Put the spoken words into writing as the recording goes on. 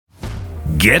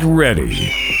Get ready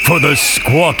for the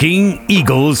Squawking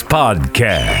Eagles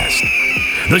podcast,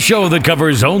 the show that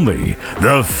covers only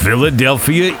the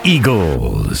Philadelphia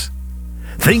Eagles.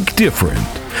 Think different.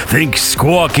 Think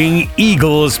Squawking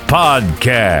Eagles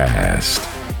podcast.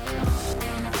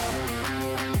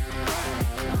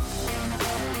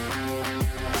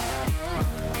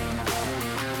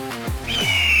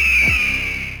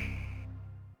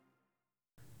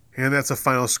 And that's a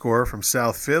final score from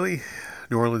South Philly.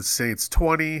 New Orleans Saints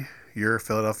 20, your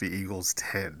Philadelphia Eagles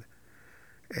 10.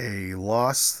 A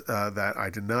loss that I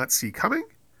did not see coming.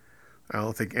 I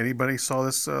don't think anybody saw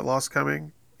this loss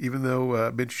coming. Even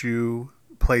though Minshew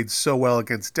played so well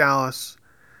against Dallas,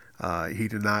 he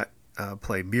did not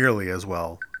play nearly as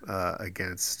well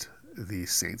against the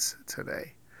Saints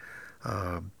today.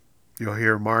 You'll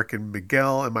hear Mark and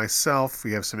Miguel and myself.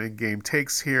 We have some in-game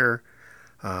takes here.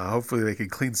 Hopefully they can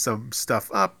clean some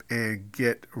stuff up and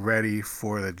get ready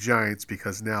for the Giants,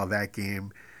 because now that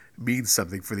game means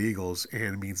something for the Eagles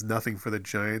and means nothing for the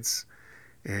Giants.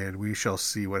 And we shall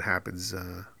see what happens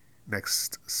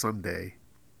next Sunday.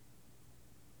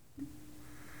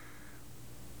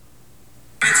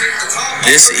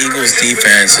 This Eagles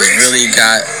defense has really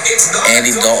got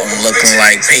Andy Dalton looking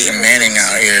like Peyton Manning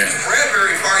out here.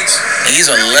 He's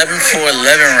 11 for 11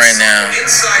 right now.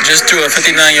 Just threw a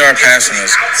 59-yard pass on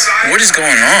us. What is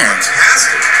going on?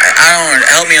 I don't.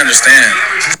 Help me understand.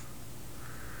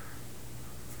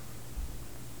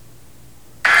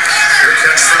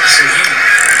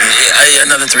 Yeah,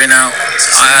 another 3 now.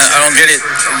 I don't get it.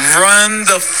 Run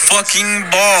the fucking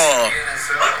ball.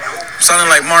 Sounding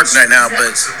like Mark right now,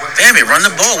 but damn it, run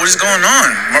the ball. What is going on?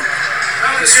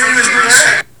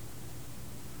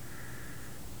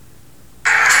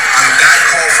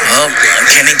 Well,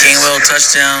 Kenny Gainwell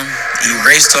touchdown. He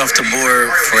raced off the board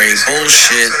for a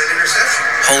bullshit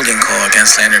holding call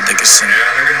against Landon Dickerson,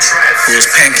 who was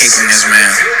pancaking his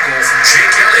man.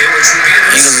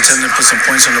 Eagles attempting to put some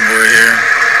points on the board here.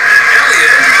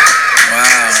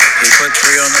 Wow, they put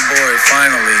 3 on the board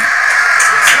finally.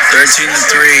 13-3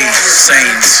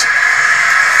 Saints.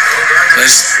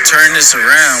 Let's turn this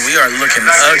around. We are looking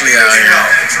ugly out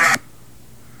here.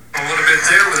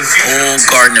 Pull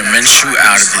Gardner Minshew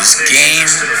out of this game.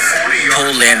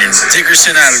 Pull Landon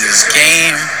Dickerson out of this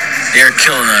game. They're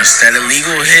killing us. That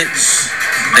illegal hit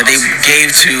that they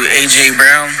gave to A.J.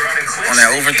 Brown on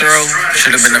that overthrow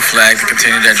should have been a flag to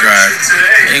continue that drive.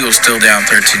 Eagles still down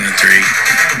 13-3.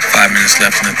 5 minutes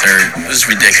left in the third. This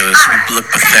is ridiculous. We look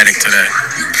pathetic today.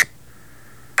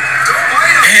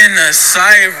 In a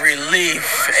sigh of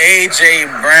relief, A.J.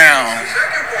 Brown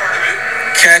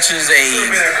catches a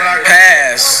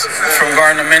pass from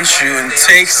Gardner Minshew and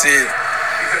takes it,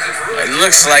 it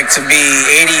looks like to be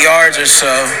 80 yards or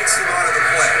so.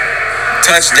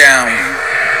 Touchdown.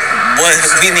 What?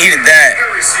 We needed that.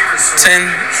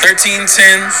 13-10.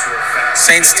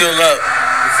 Saints still up.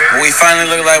 We finally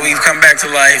look like we've come back to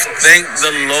life. Thank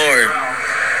the Lord.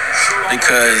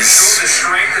 Because,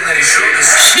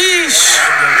 sheesh.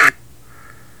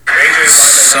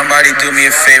 Somebody do me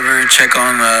a favor, check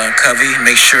on Covey,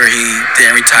 make sure he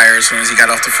didn't retire as soon as he got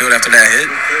off the field after that hit,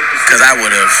 because I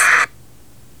would have.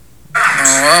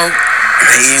 Well,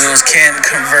 the Eagles can't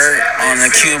convert on the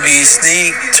QB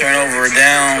sneak, turnover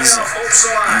downs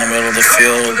in the middle of the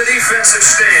field.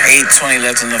 8:20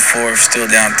 left in the fourth, still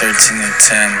down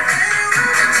 13-10.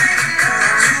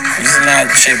 This is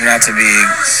not shaping out to be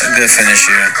a good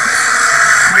finish here.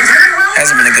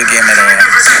 Hasn't been a good game at all.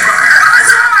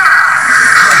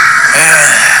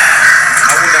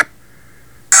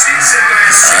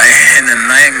 In a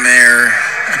nightmare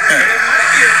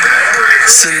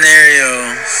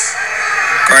scenario,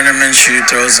 Gardner Minshew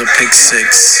throws a pick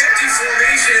 6.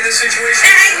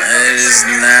 It is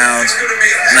now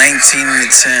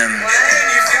 19-10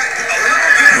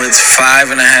 with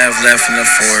 5.5 left in the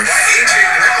fourth.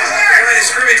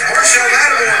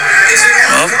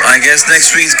 Well, I guess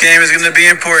next week's game is going to be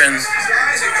important.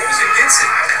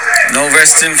 No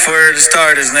resting for the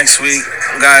starters next week.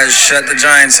 Guys, shut the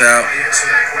Giants out.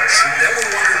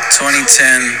 2010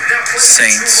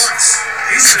 Saints.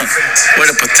 What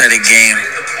a pathetic game.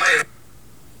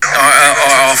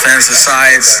 Our offense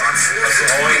decides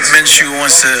Minshew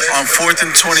wants to, on 4th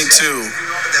and 22,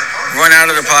 run out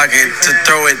of the pocket to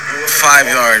throw it 5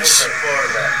 yards.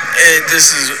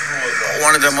 This is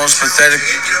one of the most pathetic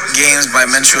games by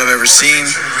Minshew I've ever seen.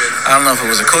 I don't know if it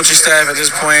was a coaching staff at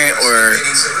this point or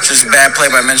just bad play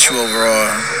by Minshew overall.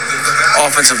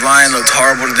 Offensive line looked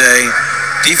horrible today.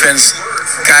 Defense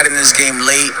got in this game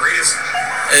late.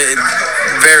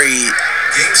 Very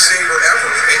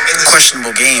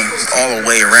questionable game all the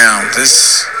way around.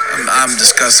 I'm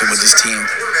disgusted with this team.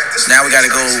 Now we got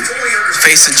to go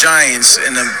face the Giants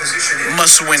in a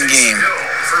must-win game.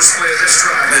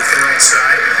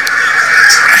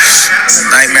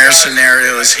 Nightmare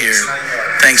scenario is here.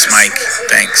 Thanks, Mike.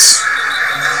 Thanks.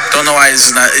 Don't know why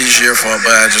it's your fault,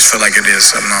 but I just feel like it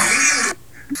is. I don't know.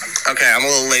 Okay, I'm a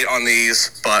little late on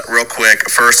these, but real quick.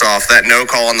 First off, that no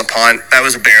call on the punt, that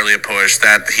was barely a push.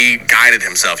 That he guided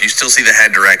himself. You still see the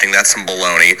head directing. That's some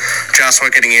baloney.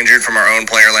 Joshua getting injured from our own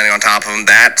player landing on top of him.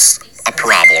 That's a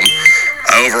problem.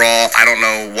 Overall, I don't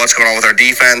know what's going on with our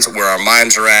defense, where our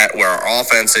minds are at, where our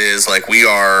offense is. Like, we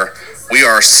are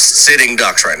sitting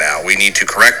ducks right now. We need to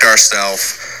correct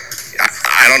ourselves.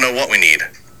 I don't know what we need,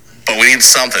 but we need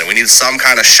something. We need some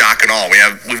kind of shock and awe.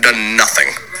 We've done nothing.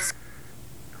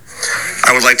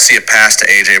 I would like to see a pass to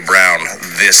A.J. Brown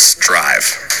this drive.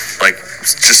 Like,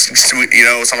 just,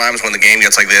 sometimes when the game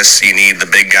gets like this, you need the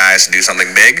big guys to do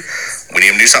something big. We need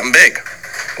them to do something big.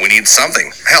 We need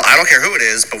something. Hell, I don't care who it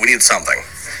is, but we need something.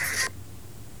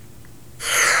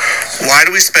 Why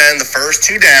do we spend the first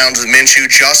 2 downs with Minshew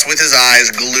just with his eyes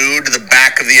glued to the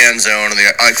back of the end zone on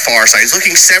the far side? He's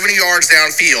looking 70 yards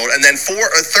downfield, and then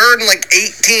third and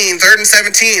 18, third and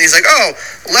 17, he's like, oh,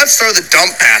 let's throw the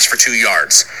dump pass for 2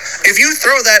 yards. If you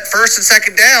throw that first and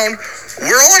second down,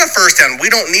 we're on a first down. We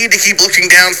don't need to keep looking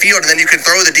downfield, and then you can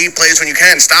throw the deep plays when you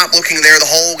can. Stop looking there the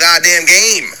whole goddamn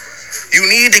game. We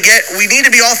need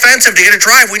to be offensive to get a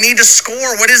drive. We need to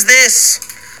score. What is this?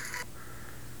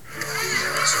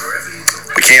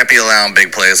 We can't be allowing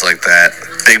big plays like that.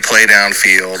 Big play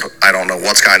downfield. I don't know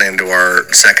what's gotten into our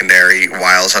secondary.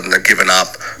 Why all of a sudden they're giving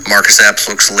up. Marcus Epps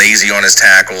looks lazy on his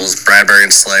tackles. Bradbury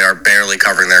and Slay are barely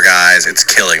covering their guys. It's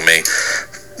killing me.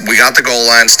 We got the goal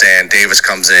line stand. Davis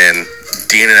comes in.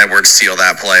 Dean and Edwards steal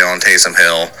that play on Taysom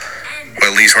Hill.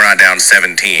 Well, at least we're not down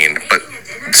 17, but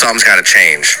something's got to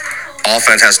change.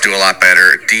 Offense has to do a lot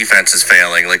better. Defense is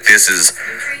failing. Like, this is,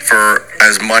 for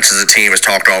as much as the team has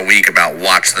talked all week about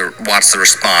watch the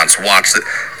response.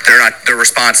 Their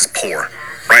response is poor.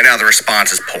 Right now, the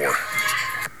response is poor.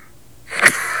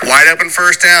 Wide open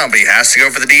first down, but he has to go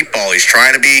for the deep ball. He's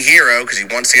trying to be a hero because he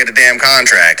wants to get a damn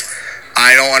contract.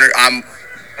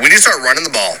 We need to start running the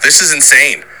ball. This is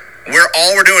insane.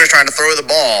 All we're doing is trying to throw the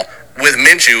ball with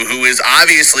Minshew, who is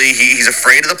obviously, he's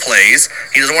afraid of the plays.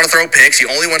 He doesn't want to throw picks. He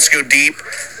only wants to go deep,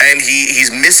 and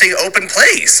he's missing open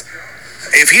plays.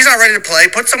 If he's not ready to play,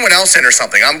 put someone else in or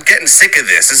something. I'm getting sick of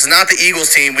this. This is not the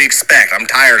Eagles team we expect. I'm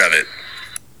tired of it.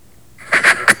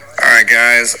 All right,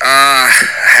 guys.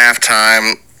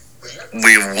 Halftime.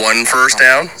 We have 1 first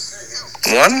down.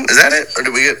 1? Is that it? Or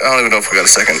did we get... I don't even know if we got a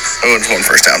second. Oh, it's 1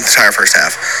 first down. The entire first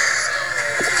half.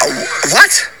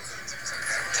 What?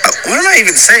 What am I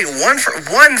even saying? 1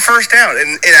 first down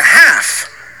in a half.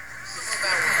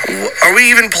 Are we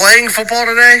even playing football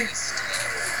today?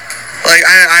 Like,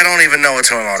 I don't even know what's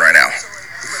going on right now.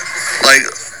 Like,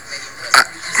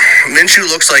 Minshew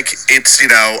looks like it's, a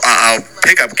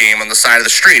pickup game on the side of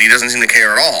the street. He doesn't seem to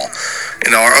care at all.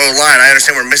 Our O-line, I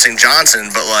understand we're missing Johnson,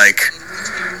 but,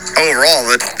 overall,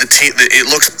 the team, it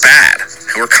looks bad.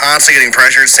 We're constantly getting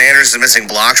pressured. Sanders is missing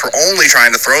blocks. We're only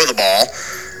trying to throw the ball.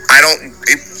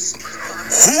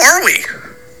 Who are we?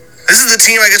 This is the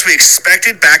team I guess we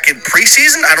expected back in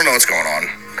preseason? I don't know what's going on.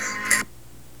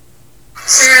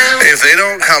 If they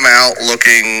don't come out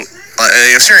looking...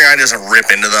 if Sirianni doesn't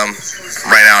rip into them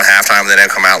right now at halftime, they don't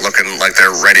come out looking like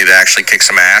they're ready to actually kick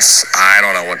some ass, I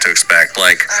don't know what to expect.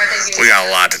 We got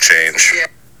a lot to change.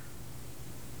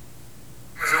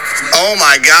 Oh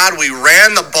my God, we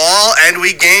ran the ball and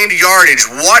we gained yardage.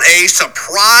 What a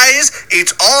surprise.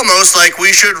 It's almost like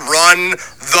we should run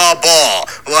the ball.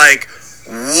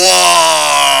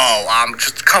 Whoa.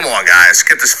 Come on, guys,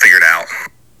 get this figured out.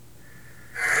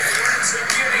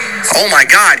 Oh my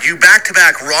God, you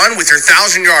back-to-back run with your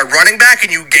 1,000-yard running back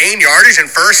and you gain yardage and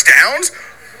first downs?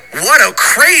 What a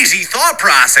crazy thought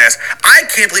process. I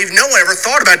can't believe no one ever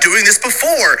thought about doing this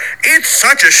before. It's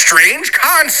such a strange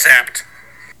concept.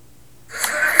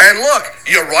 And look,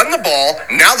 you run the ball,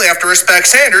 now they have to respect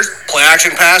Sanders, play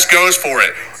action pass goes for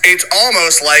it. It's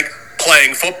almost like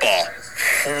playing football.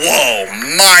 Whoa,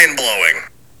 mind-blowing.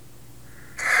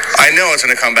 I know it's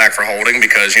going to come back for holding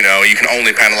because, you can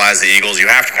only penalize the Eagles. You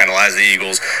have to penalize the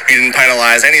Eagles. You didn't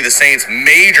penalize any of the Saints'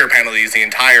 major penalties the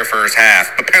entire first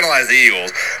half, but penalize the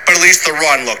Eagles. But at least the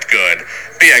run looked good.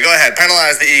 But yeah, go ahead,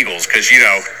 penalize the Eagles because,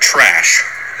 trash.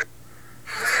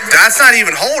 That's not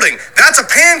even holding. That's a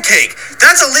pancake.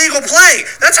 That's a legal play.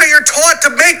 That's how you're taught to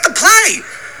make the play.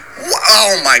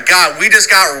 Oh my God, we just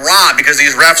got robbed because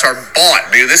these refs are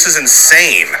bought, dude. This is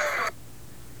insane.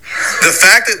 The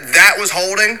fact that was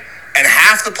holding and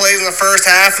half the plays in the first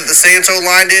half that the Saints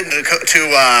O-line did to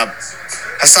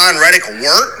Hassan Reddick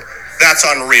weren't, That's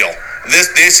unreal.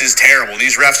 This is terrible.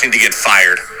 These refs need to get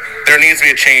fired. There needs to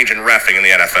be a change in reffing in the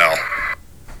NFL.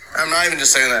 I'm not even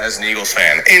just saying that as an Eagles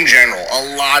fan. In general,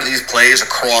 a lot of these plays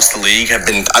across the league I've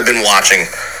been watching.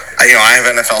 I have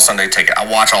NFL Sunday ticket. I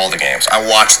watch all the games. I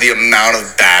watch the amount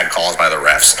of bad calls by the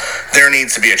refs. There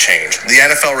needs to be a change. The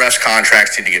NFL refs'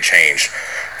 contracts need to get changed.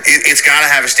 It's got to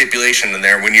have a stipulation in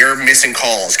there when you're missing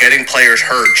calls, getting players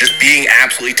hurt, just being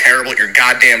absolutely terrible at your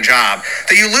goddamn job,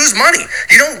 that you lose money.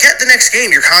 You don't get the next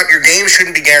game. Your game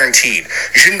shouldn't be guaranteed.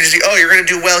 You shouldn't just say, oh, you're going to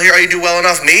do well here. Oh, you do well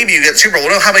enough. Maybe you get the Super Bowl.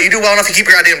 No, how about you do well enough to keep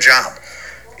your goddamn job?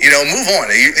 Move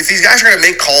on. If these guys are going to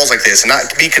make calls like this and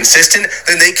not be consistent,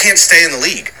 then they can't stay in the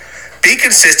league. Be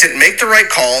consistent, make the right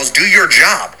calls, do your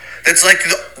job. That's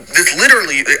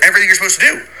literally everything you're supposed to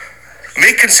do.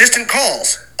 Make consistent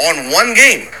calls on one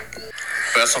game.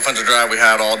 Best offensive drive we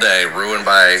had all day, ruined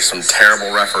by some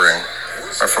terrible refereeing.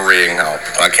 Oh,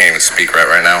 I can't even speak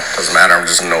right now. Doesn't matter, I'm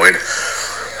just annoyed.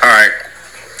 All right,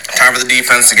 time for the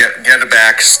defense to get it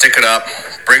back, stick it up,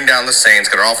 bring down the Saints,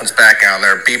 get our offense back down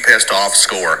there, be pissed off,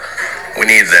 score. We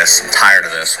need this. I'm tired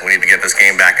of this. We need to get this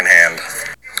game back in hand.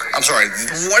 I'm sorry,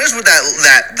 what is with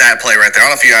that play right there? I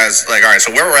don't know if you guys, all right,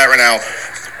 so where we're at right now,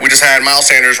 we just had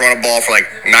Miles Sanders run a ball for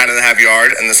 9.5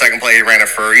 yards, and the second play he ran it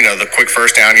for, the quick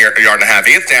first down, yard and a half.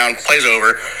 He gets down, plays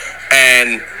over,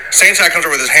 and Saints guy comes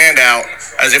over with his hand out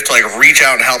as if to reach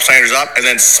out and help Sanders up, and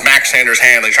then smack Sanders'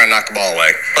 hand trying to knock the ball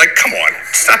away. Come on,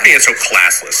 stop being so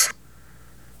classless.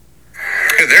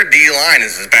 Their D-line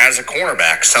is as bad as a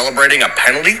cornerback, celebrating a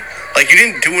penalty? You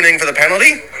didn't do anything for the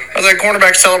penalty? I was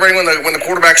cornerback celebrating when the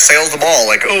quarterback sails the ball.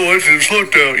 Oh, it's a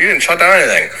shut down. You didn't shut down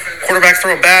anything. Quarterback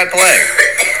threw a bad play.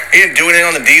 He didn't do anything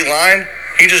on the D-line.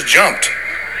 He just jumped.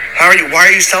 Why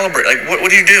are you celebrating? What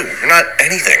do you do? You're not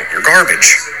anything. You're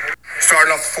garbage.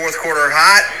 Starting off the fourth quarter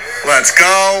hot. Let's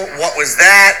go. What was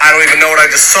that? I don't even know what I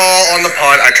just saw on the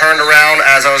punt. I turned around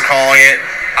as I was calling it.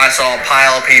 I saw a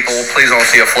pile of people. Please don't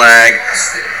see a flag.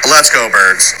 Let's go,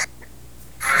 Birds.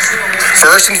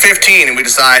 1st and 15, and we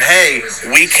decide, hey,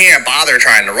 we can't bother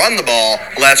trying to run the ball.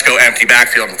 Let's go empty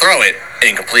backfield and throw it.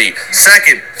 Incomplete.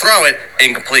 Second, throw it.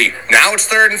 Incomplete. Now it's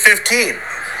 3rd and 15.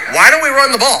 Why don't we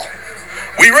run the ball?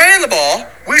 We ran the ball.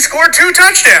 We scored 2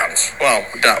 touchdowns. Well,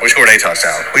 we scored a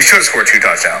touchdown. We should have scored 2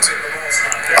 touchdowns.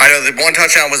 I know that 1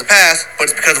 touchdown was a pass, but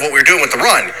it's because of what we were doing with the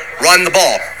run. Run the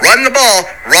ball. Run the ball.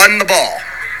 Run the ball.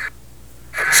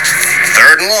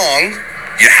 3rd and long.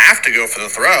 You have to go for the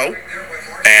throw.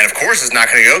 And, of course, it's not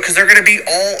going to go because they're going to be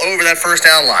all over that first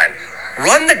down line.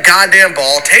 Run the goddamn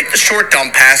ball. Take the short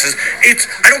dump passes. I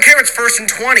don't care if it's 1st and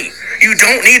 20. You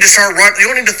don't need to start running. You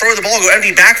don't need to throw the ball, go empty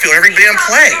backfield every damn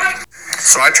play.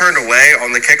 So I turned away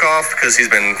on the kickoff because he's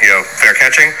been, fair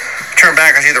catching. Turned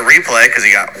back, I see the replay because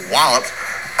he got walloped.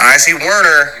 And I see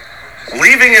Werner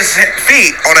leaving his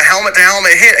feet on a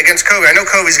helmet-to-helmet hit against Kobe. I know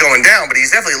Kobe's going down, but he's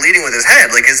definitely leading with his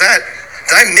head. Did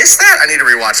I miss that? I need to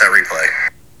rewatch that replay.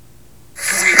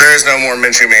 There is no more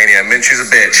Minshew mania. Minshew's a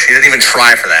bitch. He didn't even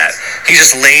try for that. He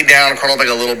just laid down and curled up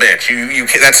like a little bitch.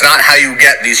 That's not how you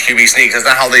get these QB sneaks. That's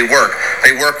not how they work.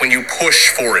 They work when you push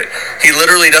for it. He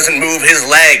literally doesn't move his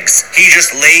legs. He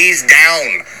just lays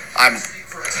down. I'm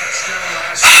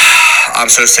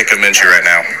so sick of Minshew right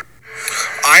now.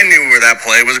 I knew where that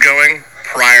play was going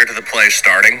prior to the play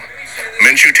starting.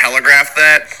 Minshew telegraphed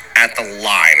that at the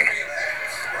line.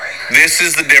 This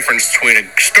is the difference between a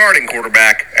starting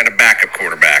quarterback and a backup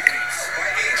quarterback.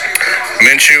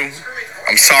 Minshew,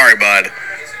 I'm sorry, bud.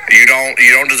 You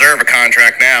don't deserve a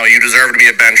contract now. You deserve to be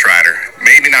a bench rider.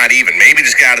 Maybe not even. Maybe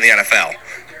just get out of the NFL.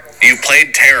 You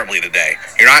played terribly today.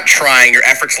 You're not trying. Your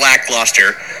effort's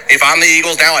lackluster. If I'm the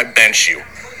Eagles now, I bench you.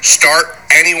 Start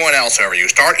anyone else over you.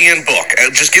 Start Ian Book.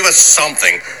 Just give us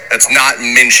something that's not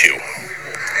Minshew.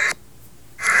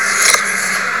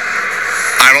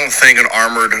 I don't think an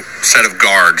armored set of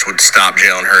guards would stop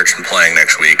Jalen Hurts from playing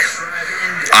next week.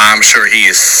 I'm sure he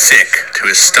is sick to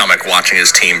his stomach watching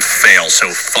his team fail so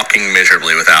fucking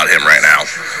miserably without him right now.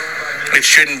 It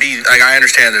shouldn't be, I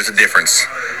understand there's a difference,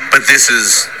 but this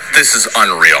is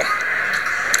unreal.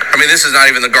 I mean, this is not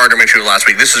even the Gardner Minshew last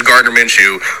week. This is Gardner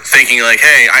Minshew thinking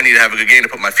hey, I need to have a good game to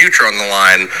put my future on the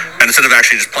line, and instead of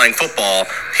actually just playing football,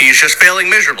 he's just failing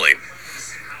miserably.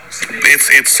 It's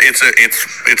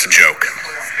a joke.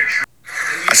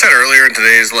 I said earlier in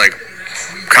today's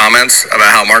comments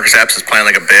about how Marcus Epps is playing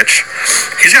like a bitch.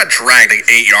 He's got dragged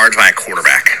 8 yards by a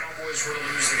quarterback,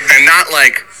 and not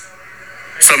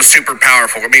some super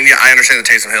powerful. I mean, yeah, I understand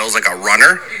that Taysom Hill is a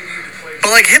runner,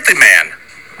 but hit the man,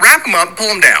 wrap him up, pull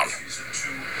him down.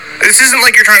 This isn't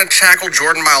like you're trying to tackle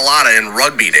Jordan Mailata in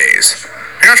rugby days.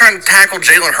 You're not trying to tackle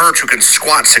Jalen Hurts, who can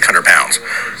squat 600 pounds.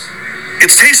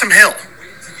 It's Taysom Hill.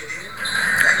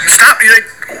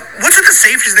 What's with the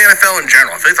safeties in the NFL in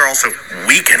general? I feel like they're also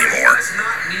weak anymore.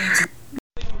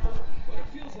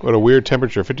 What a weird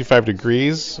temperature, 55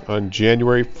 degrees on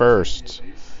January 1st.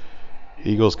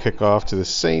 Eagles kick off to the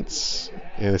Saints,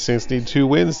 and the Saints need 2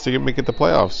 wins to make it the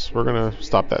playoffs. We're going to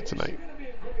stop that tonight.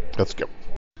 Let's go.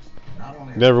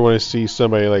 Never want to see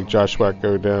somebody like Josh Sweat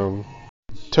go down.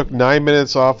 Took 9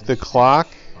 minutes off the clock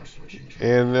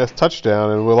and a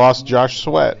touchdown, and we lost Josh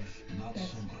Sweat.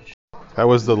 That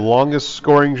was the longest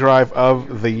scoring drive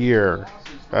of the year.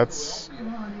 That's,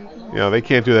 they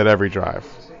can't do that every drive.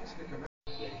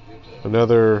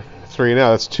 Another 3 and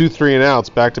out. That's 2 3 and outs,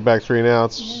 back-to-back 3 and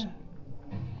outs.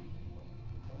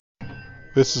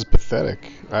 This is pathetic.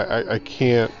 I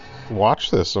can't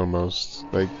watch this almost.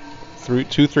 Like 2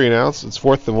 3 and outs. It's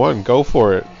 4th and 1. Go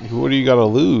for it. What do you got to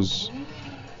lose?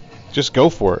 Just go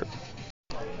for it.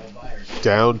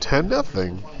 Down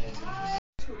 10-0.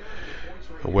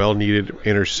 A well-needed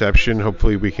interception.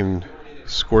 Hopefully we can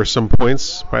score some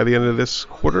points by the end of this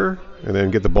quarter and then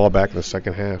get the ball back in the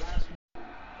second half.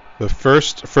 The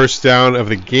first down of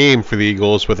the game for the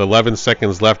Eagles with 11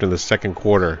 seconds left in the second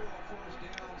quarter.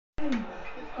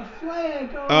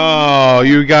 Oh,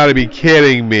 you got to be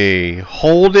kidding me.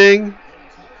 Holding?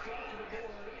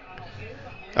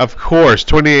 Of course,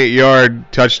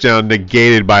 28-yard touchdown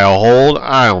negated by a hold?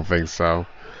 I don't think so.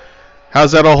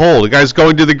 How's that a hold? The guy's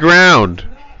going to the ground.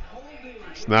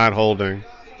 It's not holding.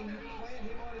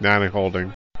 Not a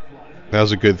holding. That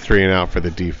was a good 3 and out for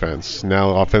the defense.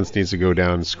 Now offense needs to go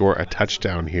down and score a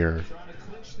touchdown here.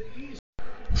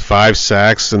 5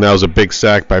 sacks, and that was a big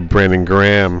sack by Brandon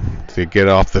Graham to get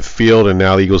off the field, and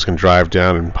now the Eagles can drive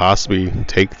down and possibly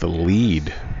take the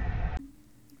lead.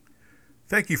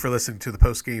 Thank you for listening to the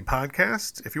Post-Game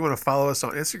Podcast. If you want to follow us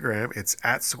on Instagram, it's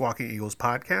at Squawking Eagles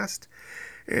Podcast.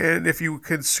 And if you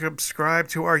could subscribe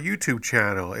to our YouTube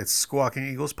channel, it's Squawking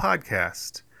Eagles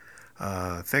Podcast.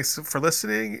 Thanks for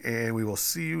listening, and we will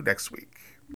see you next week.